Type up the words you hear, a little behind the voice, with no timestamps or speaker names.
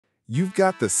You've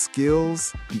got the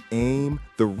skills, the aim,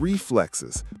 the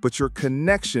reflexes, but your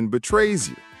connection betrays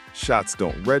you. Shots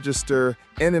don't register,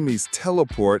 enemies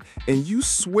teleport, and you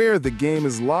swear the game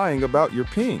is lying about your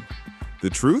ping. The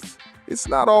truth? It's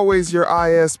not always your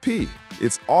ISP.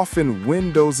 It's often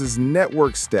Windows's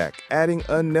network stack, adding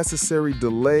unnecessary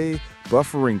delay,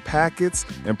 buffering packets,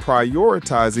 and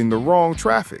prioritizing the wrong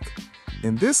traffic.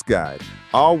 In this guide,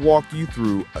 I'll walk you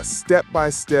through a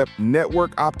step-by-step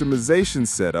network optimization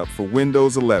setup for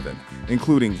Windows 11,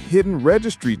 including hidden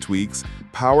registry tweaks,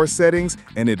 power settings,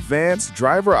 and advanced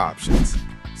driver options.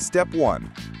 Step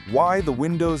 1. Why the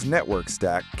Windows network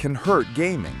stack can hurt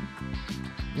gaming.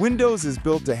 Windows is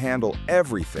built to handle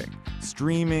everything: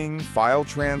 streaming, file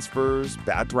transfers,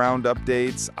 background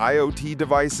updates, IoT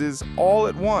devices, all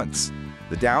at once.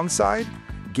 The downside?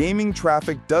 Gaming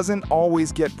traffic doesn't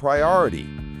always get priority.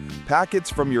 Packets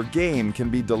from your game can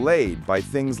be delayed by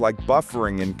things like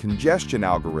buffering and congestion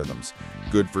algorithms.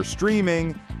 Good for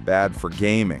streaming, bad for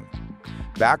gaming.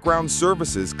 Background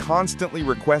services constantly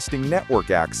requesting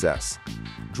network access.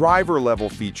 Driver-level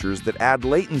features that add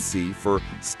latency for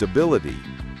stability.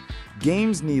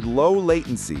 Games need low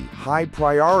latency, high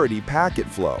priority packet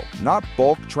flow, not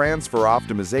bulk transfer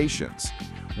optimizations.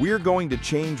 We're going to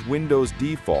change Windows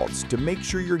defaults to make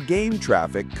sure your game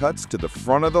traffic cuts to the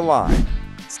front of the line.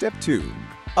 Step 2.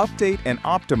 Update and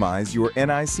optimize your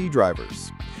NIC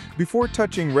drivers. Before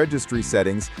touching registry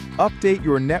settings, update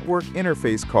your network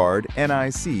interface card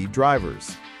NIC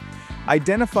drivers.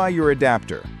 Identify your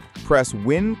adapter. Press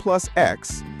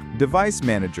Win+X, Device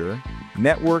Manager,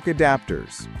 Network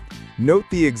Adapters. Note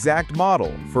the exact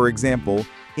model, for example,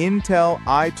 Intel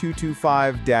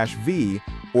i225-V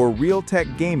or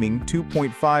Realtek Gaming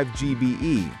 2.5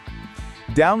 GBE.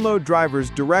 Download drivers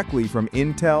directly from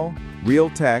Intel,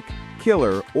 Realtek,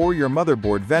 Killer, or your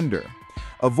motherboard vendor.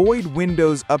 Avoid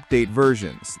Windows Update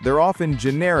versions. They're often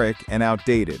generic and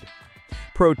outdated.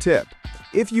 Pro tip: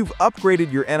 if you've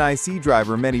upgraded your NIC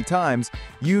driver many times,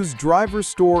 use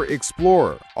DriverStore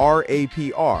Explorer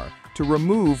 (RAPR) to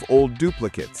remove old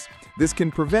duplicates. This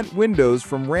can prevent Windows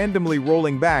from randomly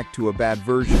rolling back to a bad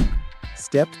version.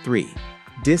 Step 3.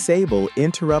 Disable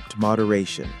interrupt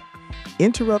moderation.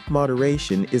 Interrupt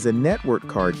moderation is a network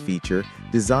card feature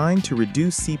designed to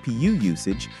reduce CPU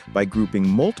usage by grouping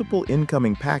multiple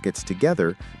incoming packets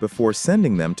together before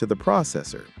sending them to the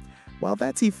processor. While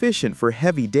that's efficient for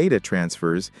heavy data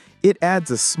transfers, it adds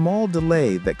a small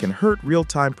delay that can hurt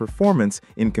real-time performance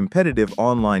in competitive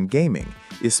online gaming,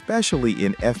 especially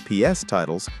in FPS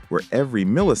titles where every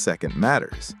millisecond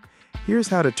matters. Here's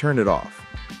how to turn it off.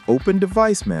 Open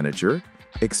Device Manager,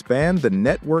 expand the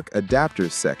Network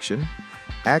Adapters section,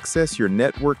 access your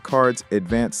network card's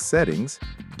advanced settings,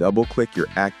 double-click your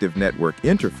active network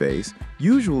interface,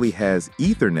 usually has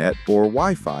Ethernet or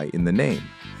Wi-Fi in the name.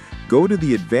 Go to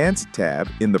the Advanced tab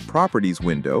in the Properties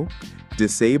window,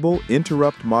 disable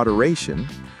Interrupt Moderation,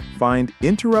 find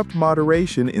Interrupt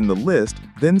Moderation in the list,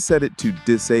 then set it to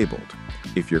Disabled.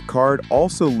 If your card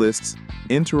also lists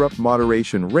Interrupt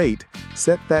Moderation Rate,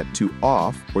 set that to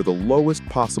Off or the lowest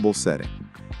possible setting.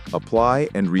 Apply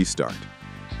and restart.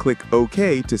 Click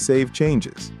OK to save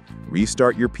changes.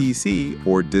 Restart your PC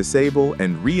or disable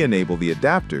and re-enable the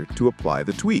adapter to apply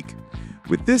the tweak.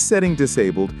 With this setting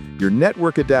disabled, your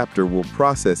network adapter will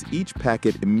process each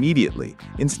packet immediately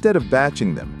instead of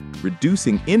batching them,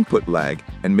 reducing input lag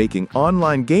and making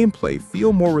online gameplay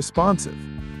feel more responsive.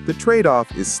 The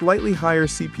trade-off is slightly higher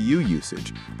CPU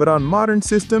usage, but on modern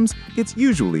systems, it's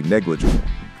usually negligible.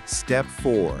 Step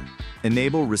 4.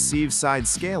 Enable receive-side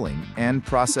scaling and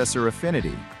processor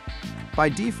affinity. By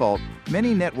default,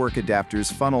 many network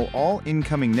adapters funnel all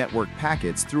incoming network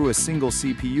packets through a single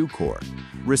CPU core.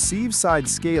 Receive-side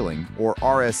scaling, or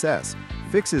RSS,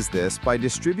 fixes this by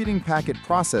distributing packet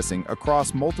processing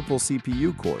across multiple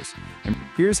CPU cores. And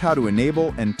here's how to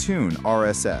enable and tune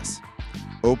RSS.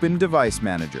 Open Device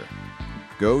Manager.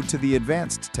 Go to the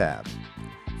Advanced tab.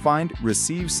 Find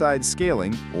Receive-Side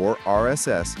Scaling, or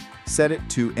RSS, set it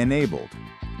to Enabled.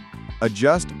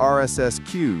 Adjust RSS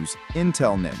queues,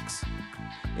 Intel NICs.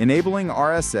 Enabling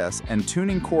RSS and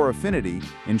tuning core affinity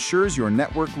ensures your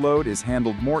network load is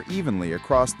handled more evenly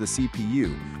across the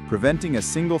CPU, preventing a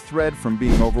single thread from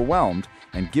being overwhelmed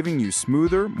and giving you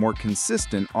smoother, more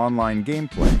consistent online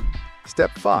gameplay.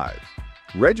 Step 5.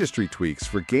 Registry tweaks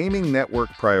for gaming network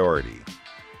priority.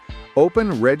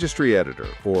 Open Registry Editor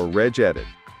or regedit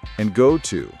and go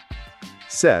to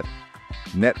Set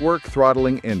Network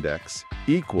Throttling Index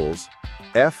equals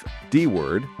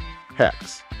FDword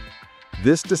hex.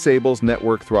 This disables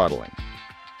network throttling.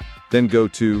 Then go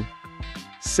to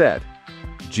Set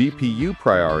GPU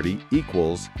Priority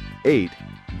equals 8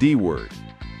 DWORD.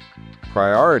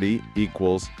 Priority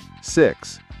equals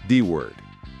 6, D-word.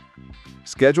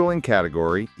 Scheduling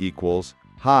category equals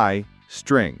high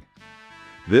string.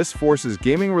 This forces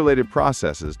gaming-related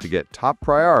processes to get top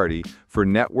priority for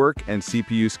network and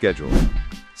CPU scheduling.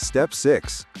 Step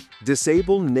 6.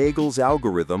 Disable Nagel's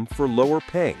algorithm for lower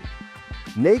ping.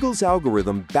 Nagel's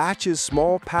algorithm batches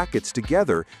small packets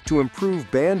together to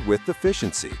improve bandwidth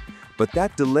efficiency, but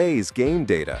that delays game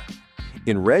data.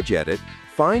 In regedit,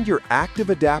 find your active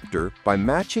adapter by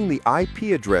matching the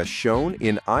IP address shown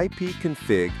in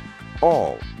ipconfig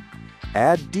all.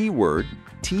 Add D-word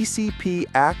TCP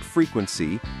ACK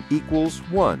frequency equals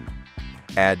 1.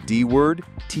 Add D-word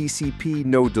TCP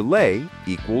no delay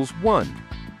equals 1.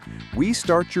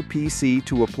 Restart your PC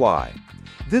to apply.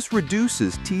 This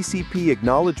reduces TCP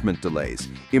acknowledgement delays,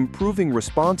 improving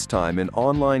response time in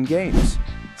online games.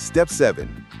 Step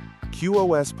 7.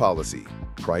 QoS policy.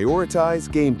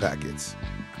 Prioritize game packets.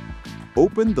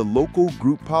 Open the local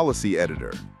group policy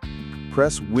editor.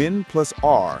 Press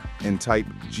Win+R and type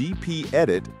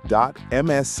gpedit.msc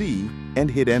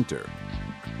and hit Enter.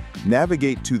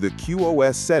 Navigate to the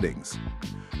QoS settings.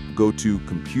 Go to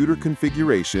Computer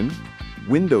Configuration,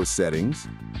 Windows Settings,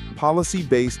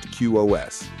 Policy-Based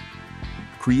QoS.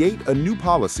 Create a new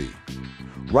policy.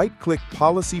 Right-click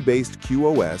Policy-Based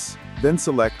QoS, then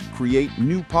select Create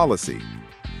New Policy.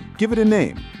 Give it a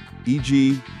name,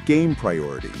 e.g. Game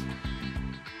Priority.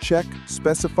 Check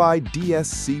Specify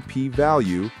DSCP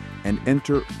value and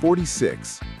enter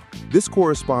 46. This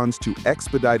corresponds to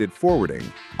expedited forwarding,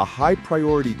 a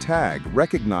high-priority tag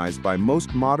recognized by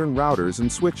most modern routers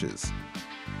and switches.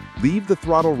 Leave the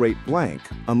throttle rate blank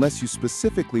unless you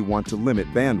specifically want to limit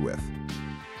bandwidth.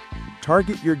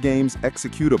 Target your game's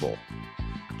executable.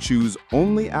 Choose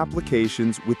only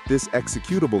applications with this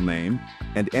executable name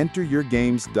and enter your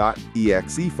game's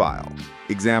 .exe file,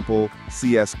 example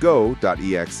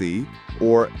csgo.exe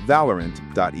or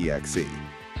valorant.exe.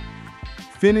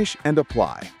 Finish and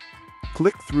apply.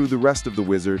 Click through the rest of the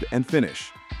wizard and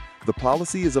finish. The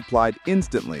policy is applied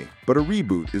instantly, but a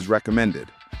reboot is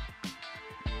recommended.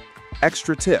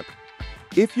 Extra tip: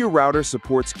 if your router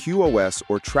supports QoS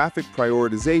or traffic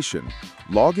prioritization,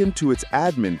 log into its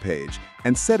admin page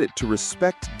and set it to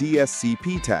respect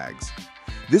DSCP tags.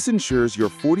 This ensures your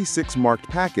 46 marked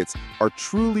packets are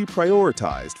truly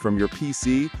prioritized from your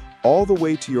PC all the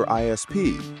way to your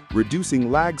ISP,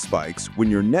 reducing lag spikes when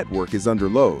your network is under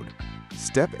load.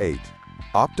 Step 8.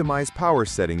 Optimize power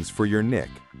settings for your NIC.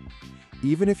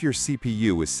 Even if your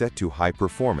CPU is set to high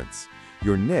performance,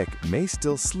 your NIC may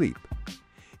still sleep.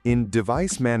 In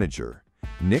Device Manager,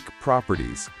 NIC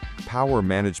Properties, Power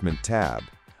Management tab,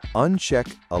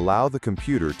 uncheck Allow the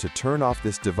computer to turn off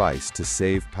this device to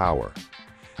save power.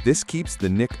 This keeps the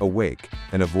NIC awake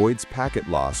and avoids packet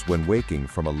loss when waking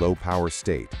from a low power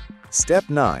state. Step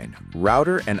 9.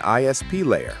 Router and ISP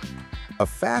layer. A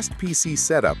fast PC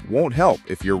setup won't help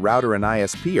if your router and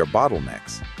ISP are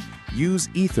bottlenecks. Use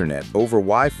Ethernet over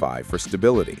Wi-Fi for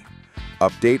stability.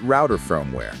 Update router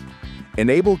firmware.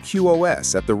 Enable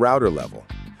QoS at the router level.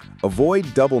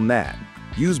 Avoid double NAT.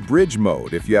 Use bridge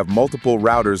mode if you have multiple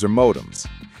routers or modems.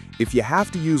 If you have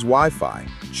to use Wi-Fi,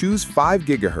 choose 5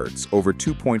 GHz over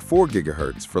 2.4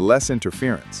 GHz for less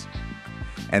interference.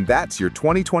 And that's your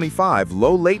 2025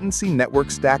 low latency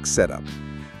network stack setup.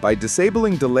 By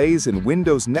disabling delays in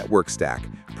Windows Network Stack,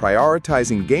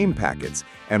 prioritizing game packets,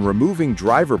 and removing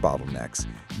driver bottlenecks,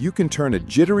 you can turn a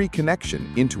jittery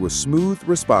connection into a smooth,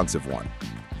 responsive one.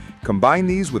 Combine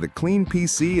these with a clean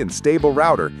PC and stable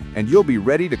router, and you'll be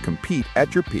ready to compete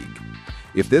at your peak.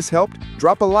 If this helped,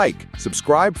 drop a like,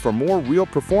 subscribe for more real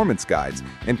performance guides,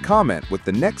 and comment with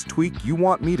the next tweak you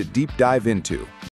want me to deep dive into.